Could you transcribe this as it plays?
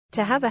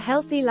To have a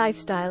healthy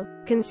lifestyle,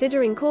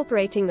 consider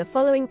incorporating the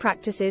following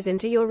practices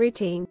into your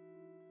routine.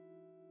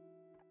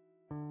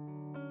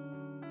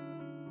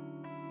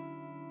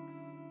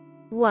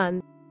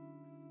 One.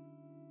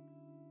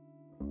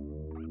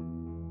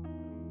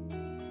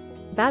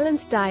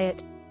 Balanced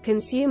diet.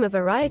 Consume a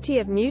variety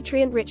of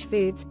nutrient-rich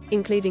foods,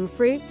 including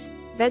fruits,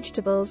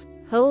 vegetables,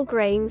 whole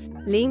grains,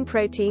 lean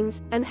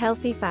proteins, and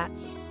healthy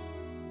fats.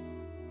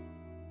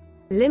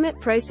 Limit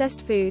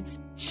processed foods,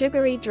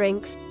 sugary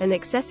drinks, and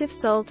excessive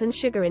salt and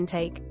sugar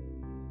intake.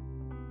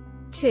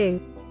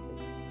 2.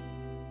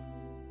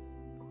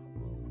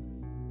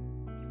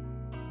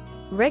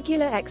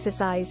 Regular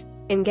exercise.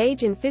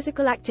 Engage in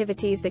physical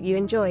activities that you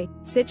enjoy,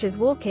 such as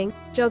walking,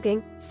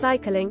 jogging,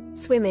 cycling,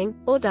 swimming,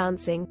 or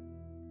dancing.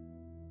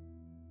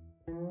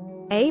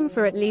 Aim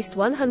for at least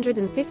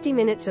 150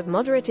 minutes of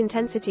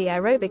moderate-intensity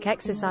aerobic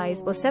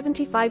exercise or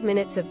 75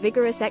 minutes of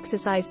vigorous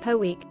exercise per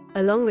week,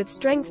 along with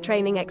strength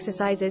training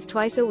exercises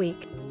twice a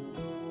week.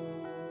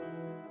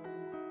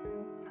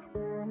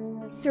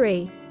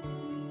 3.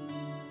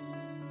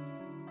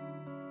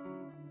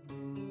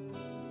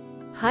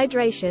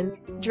 Hydration.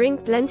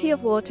 Drink plenty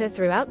of water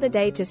throughout the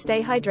day to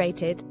stay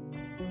hydrated.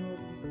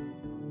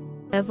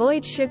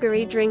 Avoid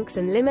sugary drinks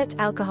and limit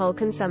alcohol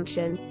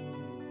consumption.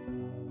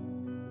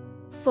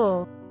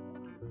 4.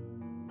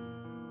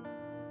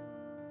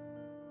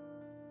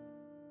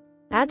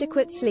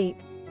 Adequate sleep.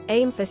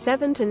 Aim for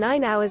 7 to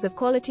 9 hours of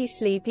quality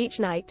sleep each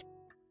night.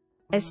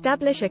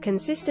 Establish a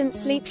consistent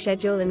sleep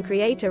schedule and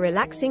create a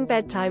relaxing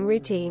bedtime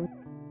routine.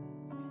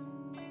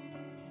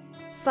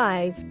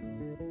 5.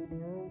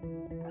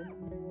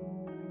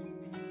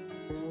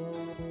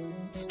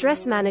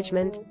 Stress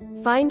management.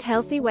 Find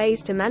healthy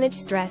ways to manage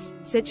stress,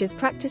 such as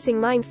practicing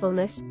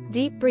mindfulness,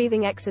 deep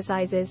breathing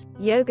exercises,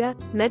 yoga,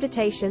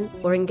 meditation,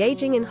 or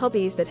engaging in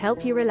hobbies that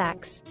help you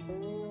relax.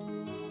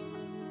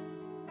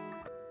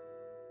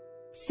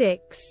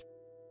 6.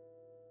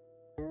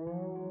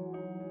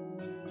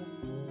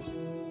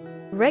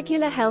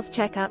 Regular health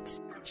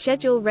checkups.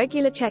 Schedule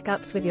regular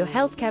checkups with your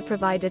healthcare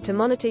provider to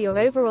monitor your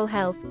overall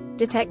health,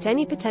 detect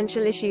any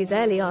potential issues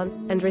early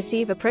on, and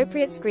receive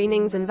appropriate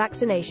screenings and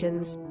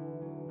vaccinations.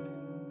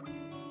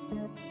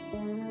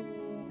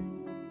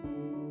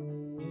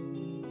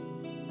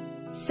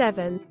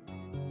 7.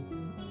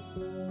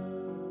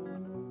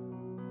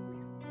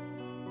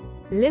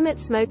 Limit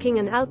smoking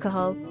and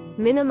alcohol.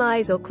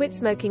 Minimize or quit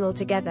smoking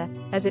altogether,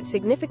 as it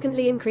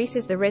significantly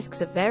increases the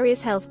risks of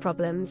various health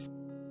problems.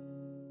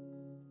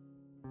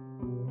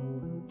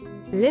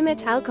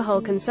 Limit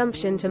alcohol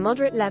consumption to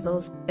moderate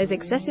levels, as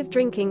excessive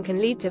drinking can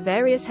lead to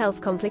various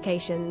health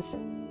complications.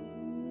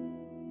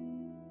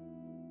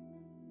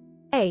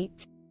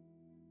 8.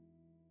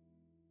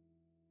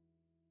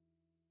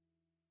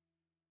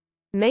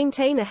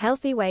 Maintain a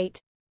healthy weight.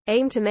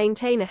 Aim to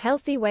maintain a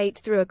healthy weight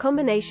through a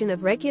combination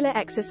of regular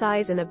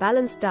exercise and a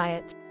balanced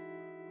diet.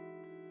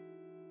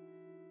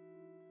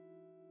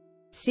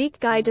 Seek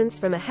guidance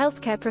from a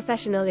healthcare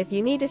professional if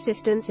you need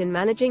assistance in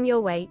managing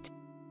your weight.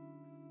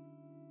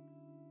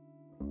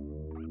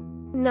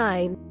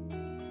 9.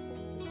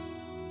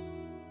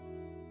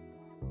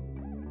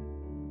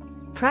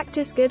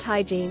 Practice good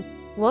hygiene.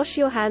 Wash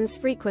your hands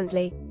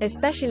frequently,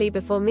 especially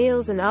before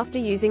meals and after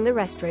using the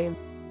restroom.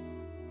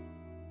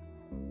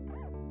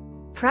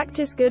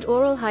 Practice good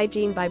oral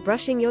hygiene by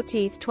brushing your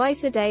teeth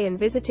twice a day and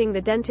visiting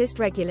the dentist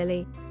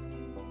regularly.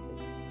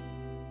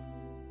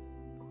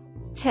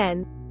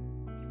 10.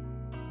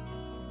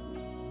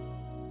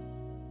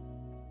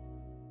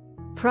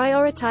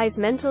 Prioritize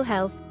mental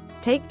health.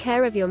 Take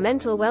care of your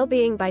mental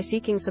well-being by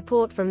seeking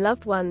support from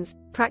loved ones,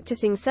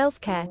 practicing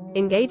self-care,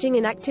 engaging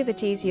in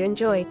activities you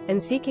enjoy,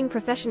 and seeking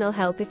professional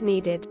help if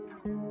needed.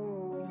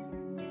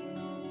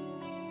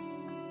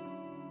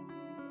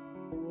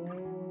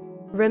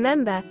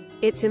 Remember,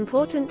 it's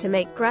important to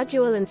make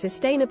gradual and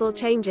sustainable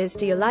changes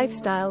to your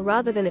lifestyle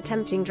rather than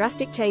attempting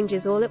drastic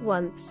changes all at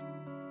once.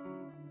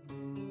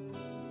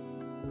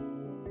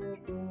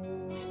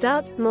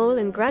 Start small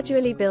and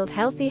gradually build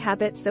healthy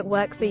habits that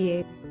work for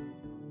you.